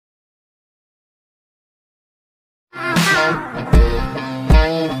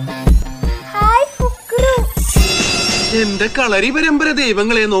Hi Fukru. എന്റെ കളരി പരമ്പര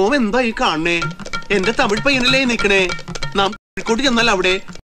ദൈവങ്ങളെ, നോം എന്തായി കാണണേ? എന്റെ തമിഴ് പയ്യനല്ലേ നിക്കണേ. നാം കോഴിക്കോട്ട് ചെന്നാൽ അവിടെ,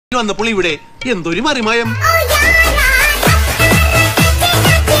 വന്നപ്പോൾ ഇവിടെ എന്തൊരു മറിമായം.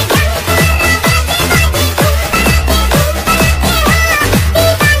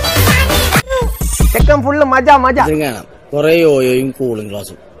 ചെക്കൻ ഫുള്ള് മജ മജ. കൊറേ ഓയോയും കൂളിംഗ്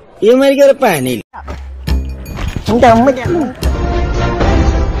ഗ്ലാസും ഇവന്മാർക്ക് പാനില്ല. എന്റെ അമ്മയ്ക്ക്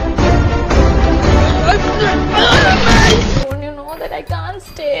I can't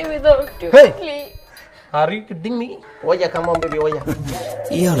stay without you. Hey, please. Are you kidding me? Oya, come on baby, oya.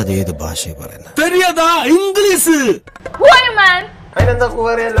 ഇയാളത് ഏത് ഭാഷയെ പറയുന്നത്? തെരിയതാ English. Who are you, man? അതിനെന്താ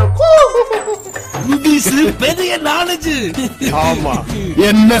കുവറിയല്ലോ. ഇംഗ്ലീഷിൽ പെരിയ നാളേജ്. ആമാ,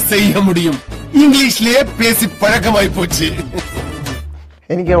 എന്നെ ചെയ്യ മുടിയും. ഇംഗ്ലീഷിലെ പേസി പഴക്കമായി പോച്ച്.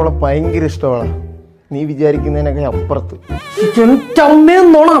 എനിക്ക് അവളെ ഭയങ്കര ഇഷ്ടമാണ്. നീ വിചാരിക്കുന്നതിനൊക്കെ അപ്പുറത്ത്.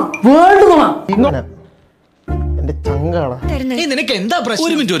 എന്റെ ചങ്കാളാ. നിനക്ക് എന്താ പ്രശ്നം?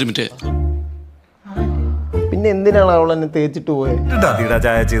 ഒരു മിനിറ്റ്. പിന്നെ എന്തിനാണ് അവൾ എന്നെ തേച്ചിട്ട് പോയത്?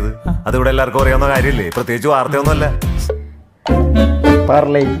 ചായ ചെയ്ത് അതിവിടെ എല്ലാവർക്കും അറിയാവുന്ന കാര്യമില്ലേ, പ്രത്യേകിച്ച് വാർത്തയൊന്നുമല്ല.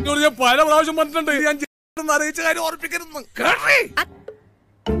 പല പ്രാവശ്യം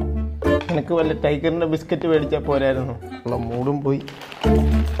എനിക്ക് വല്ല ടൈഗറിന്റെ ബിസ്ക്കറ്റ് മേടിച്ചാ പോരായിരുന്നു. ഉള്ള മൂടും പോയി.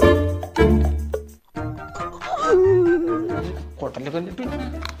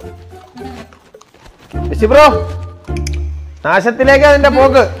 ബ്രോ, നാശത്തിലേക്ക് അതിന്റെ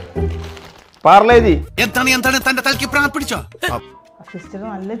പോക്ക്. പാർലേജി എന്താണ് തന്റെ തലക്ക് പ്രാൺ പിടിച്ചോ? സിസ്റ്റർ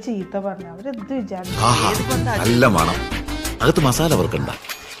നല്ല ചീത്ത പറഞ്ഞു. അവരെന്ത് വിചാരിച്ചു? നല്ല മണം. അകത്ത് മസാല വർക്കണ്ട.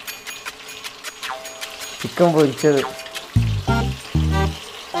 ചിക്കൻ പൊരിച്ചത്.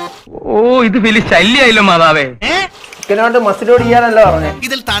 ഓ, ഇത് വലിയ ശല്യായല്ലോ മാതാവേ. ചിക്കനോണ്ട് മസിലോട് ചെയ്യാനല്ലോ പറഞ്ഞേ.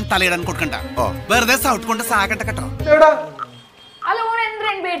 ഇതിൽ താൻ തലയിടാൻ കൊടുക്കണ്ട. വെറുതെ സൗട്ട് കൊണ്ട് സാകട്ടെ കേട്ടോ. Hello,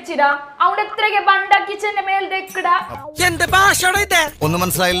 എന്തിനാണ് പേടിച്ചിടാ? അവിടെ എത്രയൊക്കെ ബണ്ട കിച്ചന്റെ മേൽ വെക്കടാ. എന്റെ ഭാഷയുടെ ഇത് ഒന്നും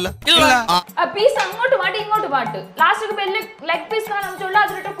മനസ്സിലായില്ല. പീസ് അങ്ങോട്ട് മാറ്റി ഇങ്ങോട്ട് പാട്ട്. ലാസ്റ്റ് ലെഗ് പീസ് കാണാൻ ചൊല്ല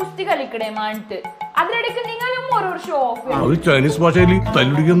അതിലിട്ട് കുസ്തി കളിക്കടേ മാണിട്ട്. അതിനിടയ്ക്ക് നിങ്ങളും ഓരോ ഷോ ഓഫ്. ചൈനീസ് ഭാഷയിൽ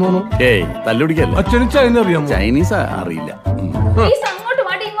തല്ലുടിക്കുന്നോ? ഏയ് തല്ലുടിക്കല്ല. അച്ഛന് ചൈന അറിയാമോ? ചൈനീസ് അറിയില്ല. പീസ് അങ്ങോട്ട്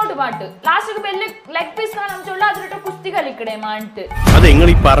മാറ്റി ഇങ്ങോട്ട് പാട്ട്. ലാസ്റ്റ് ലെഗ് പീസ് കാണാൻ ചൊല്ല അതിലിട്ട് കുസ്തി കളിക്കടേ മാണിട്ട്. അത് നിങ്ങൾ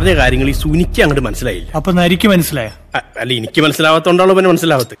ഈ പറഞ്ഞ കാര്യങ്ങൾ ഈ സുനിക്ക് അങ്ങോട്ട് മനസ്സിലായില്ല. അപ്പൊ നരിക്ക് മനസ്സിലായ? അല്ല, എനിക്ക് മനസ്സിലാവാത്തോണ്ടാണോ പിന്നെ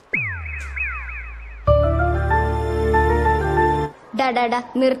മനസ്സിലാവത്ത്?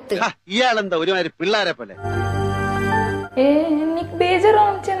 നിർത്ത്. ഇയാളെന്താ ഒരുമാതിരി പിള്ളേരെ പോലെ? എനിക്ക്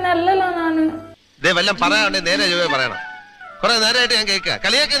ബേജാറാവുന്നല്ലോ നാണ്. വല്ലതും പറയാണ്ട് നേരെ പറയണം. കൊറേ നേരമായിട്ട് ഞാൻ കേൾക്കാം.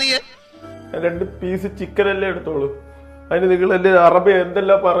 കളിയാക്ക നീ. 2 പീസ് ചിക്കനല്ലേ എടുത്തോളൂ. അതിന് നിങ്ങളല്ലേ അറബി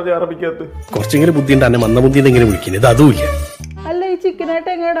എന്തെല്ലാം പറഞ്ഞ അറബിക്കകത്ത്. കുറച്ചെങ്കിലും ബുദ്ധി ഉണ്ട്. മന്ദബുദ്ധി എങ്ങനെ വിളിക്കുന്നത്? ഇത് അതുമില്ല. അല്ല, ഈ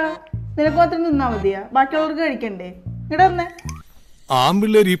ചിക്കനായിട്ട് എങ്ങടാ? നിനക്ക് മാത്രം നിന്നാ മതിയാ? ബാക്കിയുള്ളവർക്ക് കഴിക്കണ്ടേ? ഇവിടെ വന്നേ.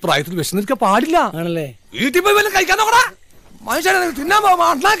 ആമ്പിള്ളേർ ഈ പ്രായത്തിൽ വിശന്നിരിക്കാൻ പാടില്ല. ആണല്ലേ? വീട്ടിൽ പോയി വല്ല കഴിക്കാൻ നോക്കടാ. മനുഷ്യനെ തിന്നാൻ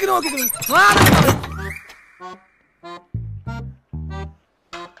പോക്കി നോക്കി.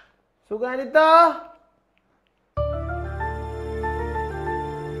 സുഗാനിത്ത,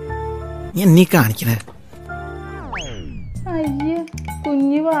 നീ കാണിക്കണേ. അയ്യേ,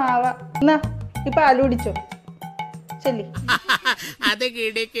 കുഞ്ഞു വാവ. എന്നാ ഈ പാല് കുടിച്ചോ. ചെല്ലി.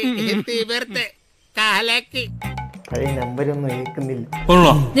 പഴയ നമ്പരൊന്നും കേൾക്കുന്നില്ല.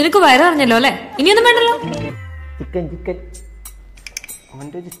 നിനക്ക് വയറിഞ്ഞല്ലോ അല്ലേ? ഇനിയൊന്നും വേണ്ടല്ലോ. ചിക്കൻ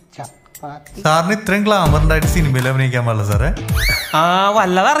അവന്റെ ഒരു ചപ്പാത്തി. സാറിന് ഇത്രയും ഗ്ലാമറിനായിട്ട് സിനിമയിൽ അഭിനയിക്കാൻ പാടില്ല സാറേ?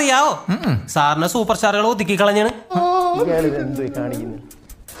 വല്ലതറിയാവോ? സാറിന് സൂപ്പർ സ്റ്റാറുകൾ ഒതുക്കി കളഞ്ഞാണ്. എന്തോ കാണിക്കുന്നു.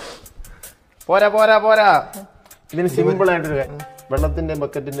 പോരാ പോരാ പോരാ. ഇതിന് സിമ്പിൾ ആയിട്ടൊരു കാര്യം. വെള്ളത്തിന്റെ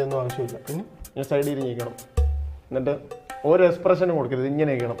ബക്കറ്റിന്റെ ഒന്നും ആവശ്യമില്ല. ഞാൻ സൈഡിൽ ഇരിക്കണം. എന്നിട്ട് ഓരോ എക്സ്പ്രഷനും കൊടുക്കരുത്. ഇങ്ങനെ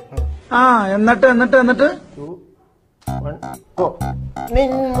ഇരിക്കണം. എന്നിട്ട് 2, 1 ഗോ.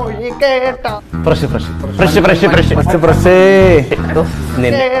 നിൻമൊഴി കേട്ടാൽ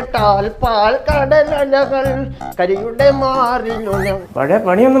പാൽ കടലകൾ കരിയുടെ മാറിലുള്ള പഴയ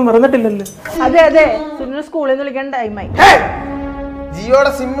പണിയൊന്നും മറന്നിട്ടില്ലല്ലോ. അതെ, സുനിൽ സ്കൂളിൽ നിന്ന് വിളിക്കാൻ ടൈമായി.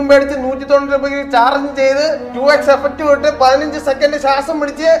 ജിയോടെ സിമ്മും മേടിച്ച് 190 രൂപയ്ക്ക് ചാർജ് ചെയ്ത് 2x എഫക്റ്റ് വിട്ട് 15 സെക്കൻഡ് ശ്വാസം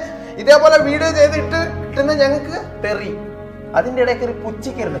പിടിച്ച് ഇതേപോലെ വീഡിയോ ചെയ്തിട്ട് കിട്ടുന്ന ഞങ്ങൾക്ക് തെറി. അതിന്റെ ഇടയ്ക്ക് ഒരു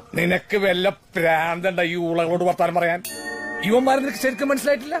പുച്ഛിക്കരുത്. നിനക്ക് വല്ല പ്രാന്തണ്ട ഈ ഊളകളോട് വർത്താനം പറയാൻ? ഇവന്മാരെ നിനക്ക് ശരിക്കും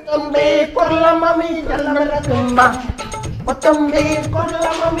മനസ്സിലായിട്ടില്ല.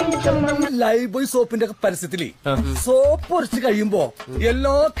 ലൈഫ് ബോയ് സോപ്പിന്റെ ഒക്കെ പരസ്യത്തില് സോപ്പ് ഒഴിച്ച് കഴിയുമ്പോ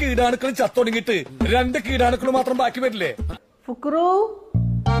എല്ലാ കീടാണുക്കളും ചത്തൊടുങ്ങിട്ട് 2 കീടാണുക്കളും മാത്രം ബാക്കി വരില്ലേ? ഫുക്രു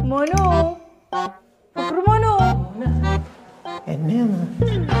മോനു, ഫുക്രു മോനു, എന്നെയാണ്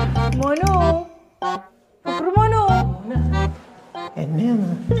മോനു, ഫുക്രു മോനു, എന്നെയാണ്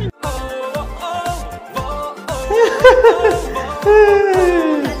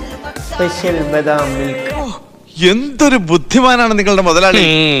സ്പെഷ്യൽ ബദാം മിൽക്ക്. എന്തൊരു ബുദ്ധിമാനാണ് നിങ്ങളുടെ മുതലാളി.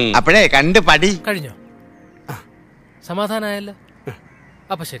 അപ്പോഴേ കണ്ട് പടി കഴിഞ്ഞോ? സമാധാനായല്ലോ.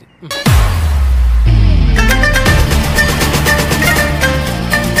 അപ്പൊ ശരി.